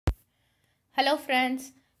Hello friends,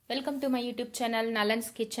 welcome to my YouTube channel Nalan'S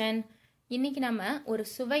kitchen. இன்னைக்கு நாம ஒரு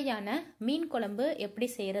சுவையான மீன் குழம்பு எப்படி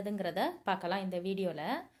செய்யறதுங்கறத பார்க்கலாம் இந்த வீடியோல.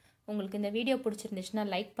 உங்களுக்கு இந்த வீடியோ பிடிச்சிருந்துச்சுனா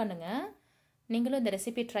லைக் பண்ணுங்க. நீங்களும் இந்த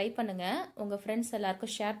ரெசிபி ட்ரை பண்ணுங்க. உங்க फ्रेंड्स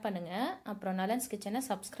எல்லாருக்கும் ஷேர் பண்ணுங்க. அப்புறம் Nalan'S kitchen-ஐ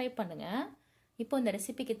Subscribe பண்ணுங்க. இப்போ இந்த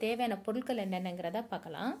ரெசிபிக்கு தேவையான பொருட்கள் என்னென்னங்கறத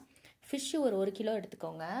பார்க்கலாம். Fish ஒரு 1 கிலோ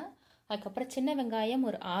எடுத்துக்கோங்க. அதுக்கு அப்புறம் சின்ன வெங்காயம்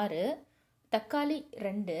ஒரு 6, தக்காளி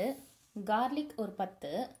 2, garlic ஒரு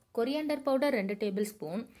 10, coriander powder 2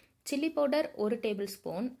 tablespoon, chili powder 1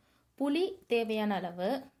 tablespoon, புளி தேவையான அளவு,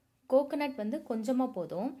 கோகனட் வந்து கொஞ்சமா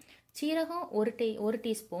போதும், சீரகம் 1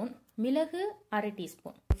 டீஸ்பூன், மிளகு 1/2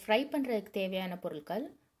 டீஸ்பூன். ஃப்ரை பண்றதுக்கு தேவையான பொருட்கள்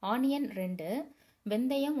ஆனியன் 2,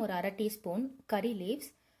 வெந்தயம் ஒரு 1/2 டீஸ்பூன், கரி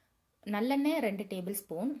லீவ்ஸ், நல்லெண்ணெய் 2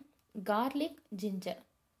 டேபிள்ஸ்பூன், garlic, ginger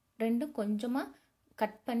ரெண்டும் கொஞ்சமா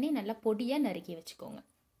கட் பண்ணி நல்லா பொடியா நறுக்கி வச்சுக்கோங்க.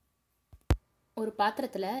 ஒரு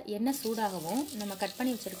பாத்திரத்துல எண்ணெய் சூடாகவும் நம்ம கட்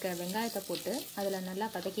பண்ணி வச்சிருக்க வெங்காயத்தை போட்டு அதில் நல்லா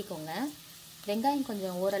வதக்கிக்கோங்க. வெங்காயம்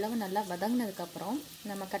கொஞ்சம் ஓரளவு நல்லா வதங்கினதுக்கு அப்புறம்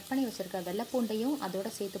நம்ம கட் பண்ணி வச்சிருக்க வெள்ளைப்பூண்டையும் அதோட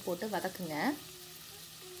சேர்த்து போட்டு வதக்குங்க.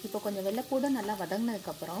 இப்போ கொஞ்சம் வெள்ளைப்பூண்டும் நல்லா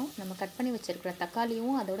வதங்கினதுக்கு அப்புறம் நம்ம கட் பண்ணி வச்சிருக்கிற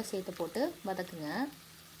தக்காளியும் அதோட சேர்த்து போட்டு வதக்குங்க.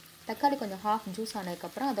 தக்காளி கொஞ்சம் ஹாஃப் ஜூஸ்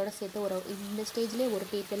ஆனதுக்கப்புறம் அதோட சேர்த்து இந்த ஸ்டேஜ்லேயே 1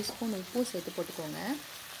 டேபிள்ஸ்பூன் உப்பு சேர்த்து போட்டுக்கோங்க.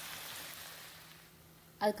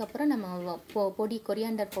 அதுக்கப்புறம் நம்ம பொடி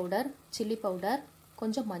கொரியாண்டர் பவுடர், சில்லி பவுடர்,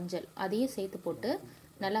 கொஞ்சம் மஞ்சள் அதையும் சேர்த்து போட்டு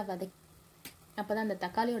நல்லா அப்போ தான் அந்த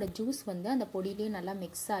தக்காளியோட ஜூஸ் வந்து அந்த பொடியிலையும் நல்லா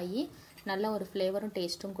மிக்ஸ் ஆகி நல்ல ஒரு ஃப்ளேவரும்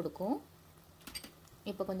டேஸ்ட்டும் கொடுக்கும்.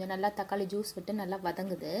 இப்போ கொஞ்சம் நல்லா தக்காளி ஜூஸ் விட்டு நல்லா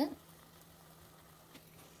வதங்குது.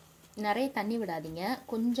 நிறைய தண்ணி விடாதீங்க,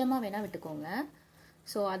 கொஞ்சமாக வேணால் விட்டுக்கோங்க.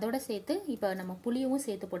 ஸோ அதோட சேர்த்து இப்போ நம்ம புளியும்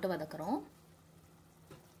சேர்த்து போட்டு வதக்குறோம்.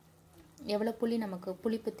 எவ்வளோ புளி நமக்கு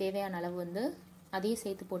புளிப்பு தேவையான அளவு வந்து அதையும்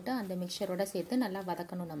சேர்த்து போட்டு அந்த மிக்சரோட சேர்த்து நல்லா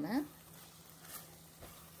வதக்கணும். நம்ம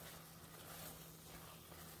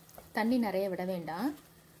தண்ணி நிறைய விட வேண்டாம்,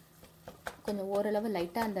 கொஞ்சம் ஓரளவு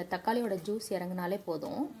லைட்டாக அந்த தக்காளியோட ஜூஸ் இறங்கினாலே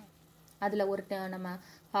போதும். அதில் நம்ம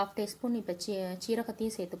 ½ டீஸ்பூன் இப்போ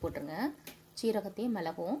சீரகத்தையும் சேர்த்து போட்டுருங்க. சீரகத்தையும்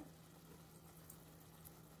மிளகும்,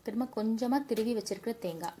 திரும்ப கொஞ்சமாக திருவி வச்சிருக்கிற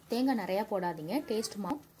தேங்காய் நிறையா போடாதீங்க,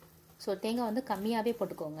 டேஸ்ட்டுமா. ஸோ தேங்காய் வந்து கம்மியாகவே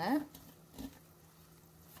போட்டுக்கோங்க.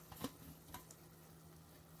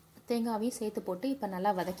 தேங்காவையும் சேர்த்து போட்டு இப்போ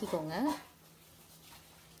நல்லா வதக்கிக்கோங்க.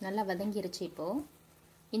 நல்லா வதங்கிருச்சு. இப்போது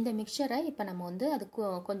இந்த மிக்சரை இப்போ நம்ம வந்து அது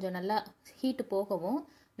கொஞ்சம் நல்லா ஹீட்டு போகவும்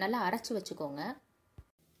நல்லா அரைச்சி வச்சுக்கோங்க.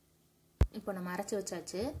 இப்போ நம்ம அரைச்சி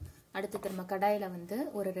வச்சாச்சு. அடுத்து திரும்ப கடாயில் வந்து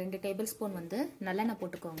ஒரு 2 டேபிள்ஸ்பூன் வந்து நல்லெண்ணெய்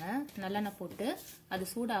போட்டுக்கோங்க. நல்லெண்ணெய் போட்டு அது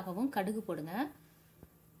சூடாகவும் கடுகு போடுங்க.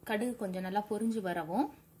 கடுகு கொஞ்சம் நல்லா பொரிஞ்சு வரவும்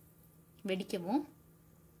வெடிக்கவும்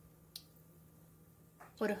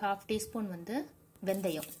ஒரு ½ டீஸ்பூன் வந்து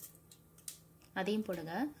வெந்தயம் அதையும்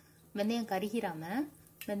போடுங்க. வெந்தயம் கருகிராம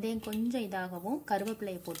வெந்தயம் கொஞ்சம் இதாகவும்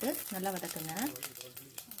கருவேப்பிலையை போட்டு நல்லா வதக்குங்க.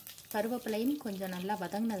 கருவேப்பிலையும் கொஞ்சம் நல்லா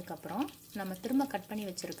வதங்கினதுக்கப்புறம் நம்ம திரும்ப கட் பண்ணி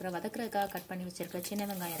வதக்குறதுக்காக கட் பண்ணி வச்சிருக்கிற சின்ன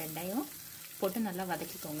வெங்காயம் 2ஐயும் போட்டு நல்லா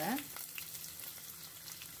வதக்கிக்கோங்க.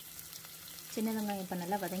 சின்ன வெங்காயம் இப்போ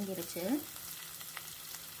நல்லா வதங்கிருச்சு.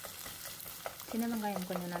 சின்ன வெங்காயம்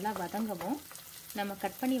கொஞ்சம் நல்லா வதங்கவும் நம்ம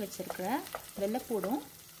கட் பண்ணி வச்சிருக்கிற வெள்ளைப்பூடும்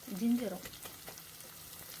ஜிஞ்சரும்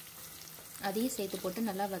அதையும் சேர்த்து போட்டு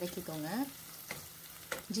நல்லா வதக்கிக்கோங்க.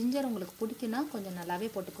 ஜிஞ்சர் உங்களுக்கு பிடிக்குன்னா கொஞ்சம் நல்லாவே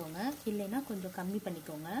போட்டுக்கோங்க, இல்லைன்னா கொஞ்சம் கம்மி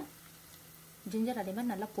பண்ணிக்கோங்க. ஜிஞ்சர் அதே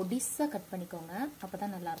மாதிரி நல்லா பொடிசாக கட் பண்ணிக்கோங்க, அப்போ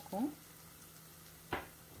தான் நல்லாயிருக்கும்.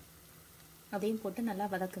 அதையும் போட்டு நல்லா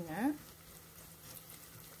வதக்குங்க.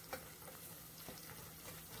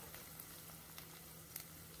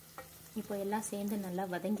 இப்போ எல்லாம் சேர்ந்து நல்லா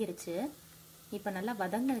வதங்கிருச்சு. இப்போ நல்லா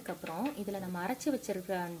வதங்கினதுக்கப்புறம் இதில் நம்ம அரைச்சி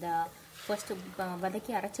வச்சிருக்கிற அந்த ஃபர்ஸ்ட்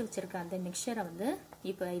வதக்கி அரைச்சி வச்சிருக்க அந்த மிக்சரை வந்து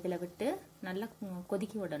இப்போ இதில் விட்டு நல்லா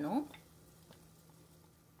கொதிக்க விடணும்.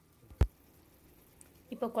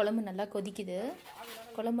 இப்போ குழம்பு நல்லா கொதிக்குது.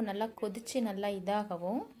 குழம்பு நல்லா கொதிச்சு நல்லா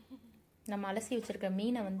இதாகவும் நம்ம அலசி வச்சிருக்க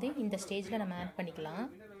மீனை வந்து இந்த ஸ்டேஜில் நம்ம ஆட் பண்ணிக்கலாம்.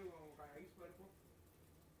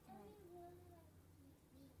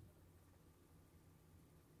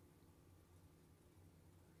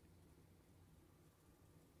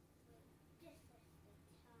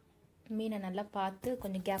 மீனை நல்லா பார்த்து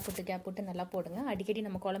கொஞ்சம் கேப் விட்டு நல்லா போடுங்க. அடிக்கடி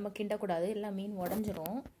நம்ம குழம்பு கிண்டக்கூடாது, எல்லாம் மீன்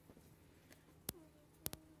உடஞ்சிரும்.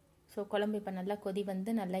 ஸோ குழம்பு இப்போ நல்லா கொதி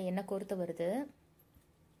வந்து நல்லா எண்ணெய் கோர்த்து வருது.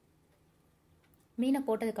 மீனை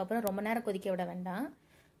போட்டதுக்கப்புறம் ரொம்ப நேரம் கொதிக்க விட வேண்டாம்,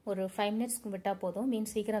 ஒரு 5 மினிட்ஸ்க்கு விட்டால் போதும்,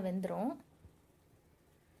 மீன் சீக்கிரம் வெந்துடும்.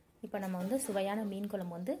 இப்போ நம்ம வந்து சுவையான மீன்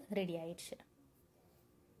குழம்பு வந்து ரெடி ஆயிடுச்சு.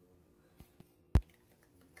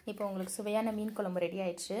 இப்போ உங்களுக்கு சுவையான மீன் குழம்பு ரெடி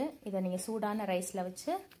ஆயிடுச்சு. இதை நீங்கள் சூடான ரைஸில்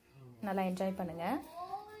வச்சு நல்லா என்ஜாய் பண்ணுங்கள்.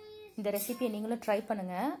 இந்த ரெசிபியை நீங்களும் ட்ரை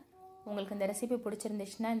பண்ணுங்கள். உங்களுக்கு இந்த ரெசிபி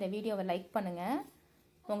பிடிச்சிருந்துச்சுன்னா இந்த வீடியோவை லைக் பண்ணுங்கள்.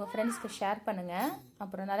 உங்கள் ஃப்ரெண்ட்ஸ்க்கு ஷேர் பண்ணுங்கள்.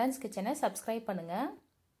 அப்புறம் நலன்ஸ் கிச்சனை சப்ஸ்கிரைப் பண்ணுங்கள்.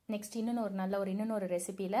 நெக்ஸ்ட் இன்னொரு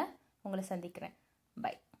ரெசிபியில் உங்களை சந்திக்கிறேன்.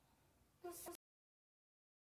 பை.